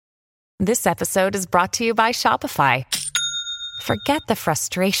This episode is brought to you by Shopify. Forget the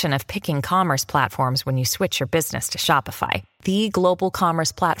frustration of picking commerce platforms when you switch your business to Shopify, the global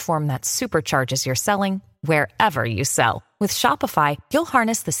commerce platform that supercharges your selling wherever you sell. With Shopify, you'll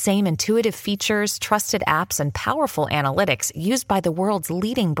harness the same intuitive features, trusted apps, and powerful analytics used by the world's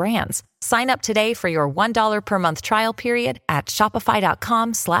leading brands. Sign up today for your $1 per month trial period at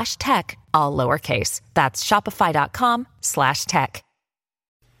shopify.com/tech, all lowercase. That's shopify.com/tech.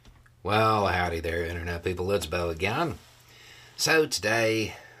 Well, howdy there, Internet people. It's Bo again. So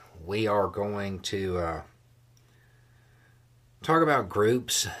today we are going to talk about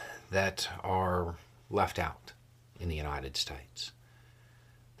groups that are left out in the United States.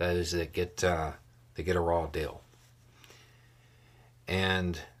 Those that get a raw deal.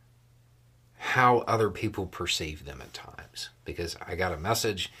 And how other people perceive them at times. Because I got a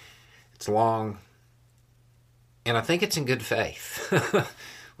message, it's long, and I think it's in good faith,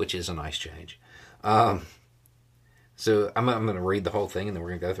 which is a nice change. So I'm going to read the whole thing and then we're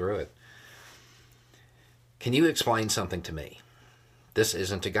going to go through it. Can you explain something to me? This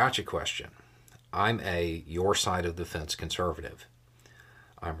isn't a gotcha question. I'm a your side of the fence conservative.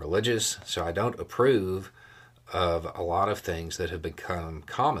 I'm religious, so I don't approve of a lot of things that have become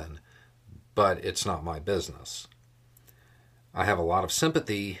common, but it's not my business. I have a lot of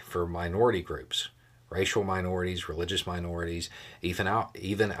sympathy for minority groups, racial minorities, religious minorities, even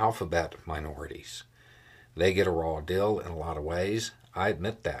alphabet minorities. They get a raw deal in a lot of ways. I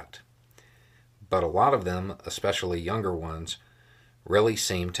admit that. But a lot of them, especially younger ones, really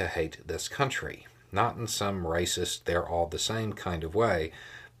seem to hate this country. Not in some racist, they're all the same kind of way,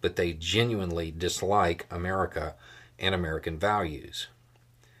 but they genuinely dislike America and American values.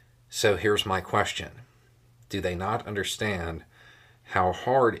 So here's my question. Do they not understand how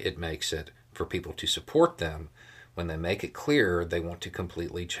hard it makes it for people to support them when they make it clear they want to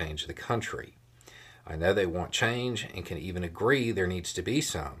completely change the country? I know they want change and can even agree there needs to be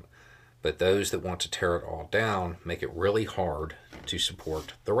some, but those that want to tear it all down make it really hard to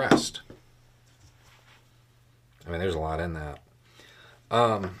support the rest. I mean, there's a lot in that.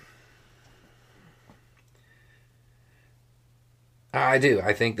 I do.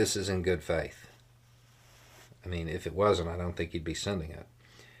 I think this is in good faith. I mean, if it wasn't, I don't think you'd be sending it.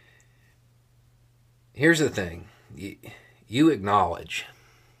 Here's the thing. You acknowledge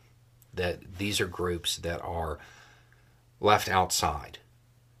that these are groups that are left outside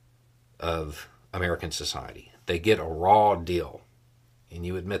of American society. They get a raw deal, and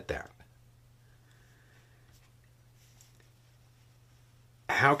you admit that.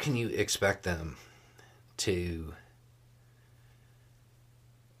 How can you expect them to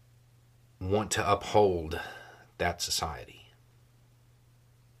want to uphold that society?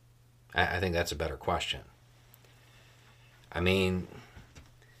 I think that's a better question. I mean,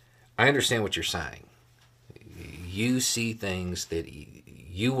 I understand what you're saying. You see things that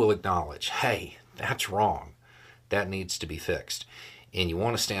you will acknowledge, hey, that's wrong. That needs to be fixed. And you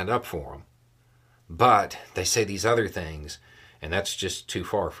want to stand up for them. But they say these other things, and that's just too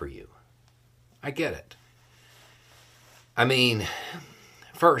far for you. I get it. I mean,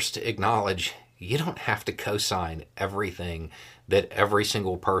 first, acknowledge you don't have to co-sign everything that every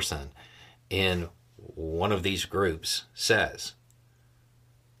single person in one of these groups says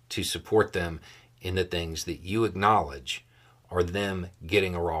to support them in the things that you acknowledge are them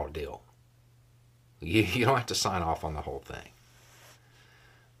getting a raw deal. You don't have to sign off on the whole thing.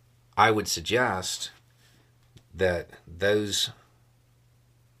 I would suggest that those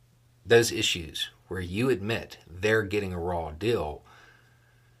issues where you admit they're getting a raw deal,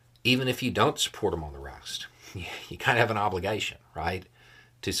 even if you don't support them on the rest, you kind of have an obligation, right,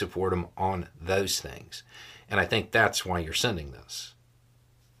 to support them on those things. And I think that's why you're sending this.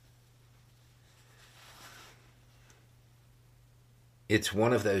 It's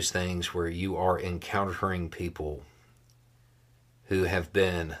one of those things where you are encountering people who have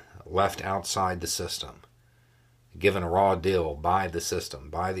been left outside the system, given a raw deal by the system,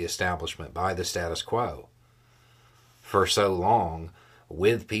 by the establishment, by the status quo for so long,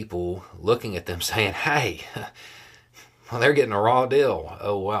 with people looking at them saying, hey, well, they're getting a raw deal.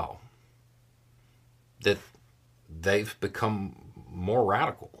 Oh, well. That they've become more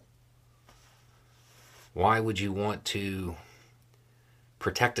radical. Why would you want to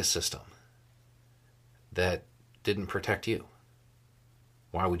protect a system that didn't protect you?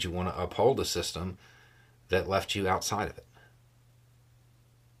 Why would you want to uphold a system that left you outside of it?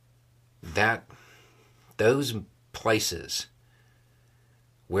 Those places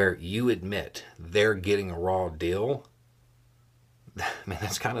where you admit they're getting a raw deal, I mean,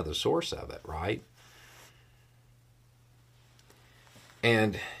 that's kind of the source of it, right?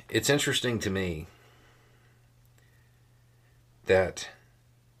 And it's interesting to me that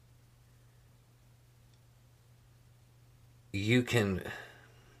you can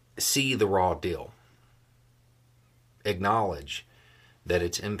see the raw deal, acknowledge that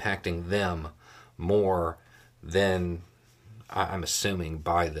it's impacting them more than, I'm assuming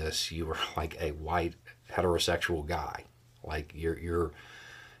by this you are like a white heterosexual guy, like you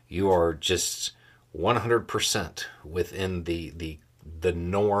are just 100% within the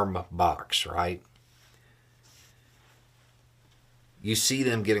norm box, right? You see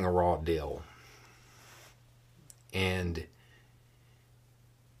them getting a raw deal, and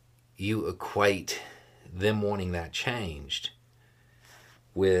you equate them wanting that changed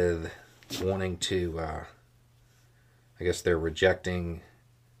with wanting to, I guess they're rejecting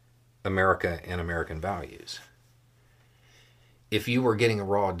America and American values. If you were getting a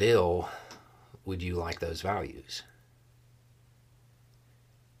raw deal, would you like those values?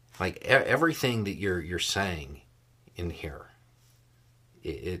 Like everything that you're saying in here,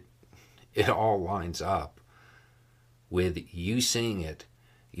 it all lines up with you seeing it,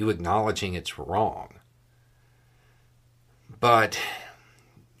 you acknowledging it's wrong, but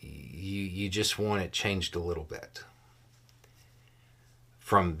you just want it changed a little bit.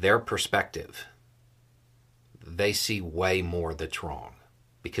 From their perspective, they see way more that's wrong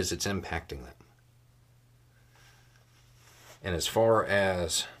because it's impacting them. And as far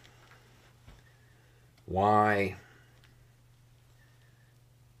as why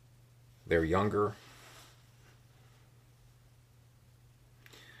they're younger,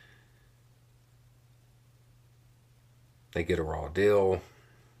 they get a raw deal,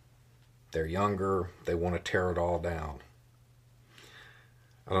 they're younger, they want to tear it all down.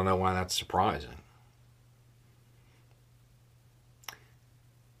 I don't know why that's surprising.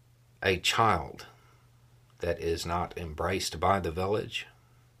 A child that is not embraced by the village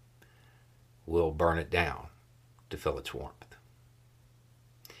will burn it down to feel its warmth.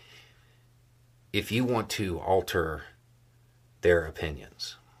 If you want to alter their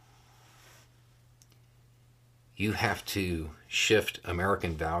opinions, you have to shift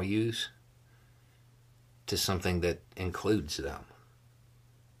American values to something that includes them.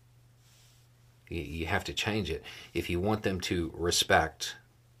 You have to change it. If you want them to respect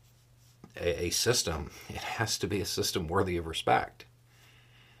a system, it has to be a system worthy of respect.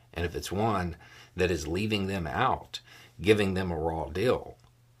 And if it's one that is leaving them out, giving them a raw deal,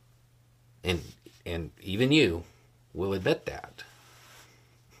 and even you will admit that,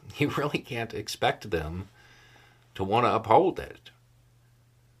 you really can't expect them to want to uphold it.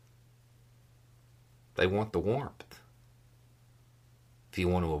 They want the warmth. If you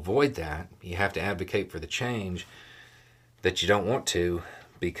want to avoid that, you have to advocate for the change that you don't want to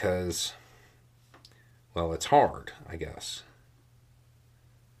because, well, it's hard, I guess.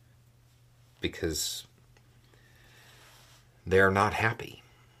 Because they're not happy.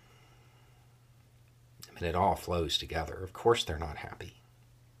 I mean, it all flows together. Of course they're not happy.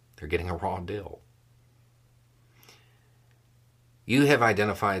 They're getting a raw deal. You have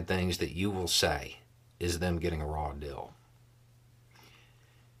identified things that you will say is them getting a raw deal.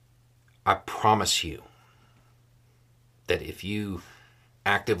 I promise you that if you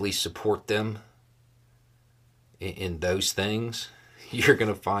actively support them in those things, you're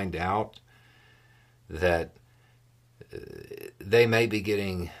going to find out that they may be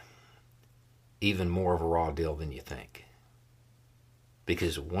getting even more of a raw deal than you think.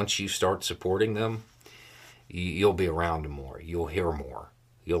 Because once you start supporting them, you'll be around more, you'll hear more,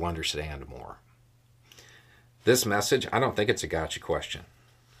 you'll understand more. This message, I don't think it's a gotcha question.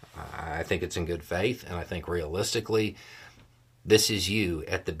 I think it's in good faith, and I think realistically, this is you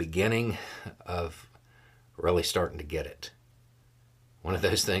at the beginning of really starting to get it. One of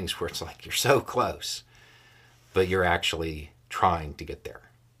those things where it's like you're so close, but you're actually trying to get there.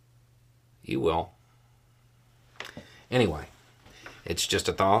 You will. Anyway, it's just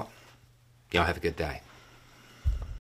a thought. Y'all have a good day.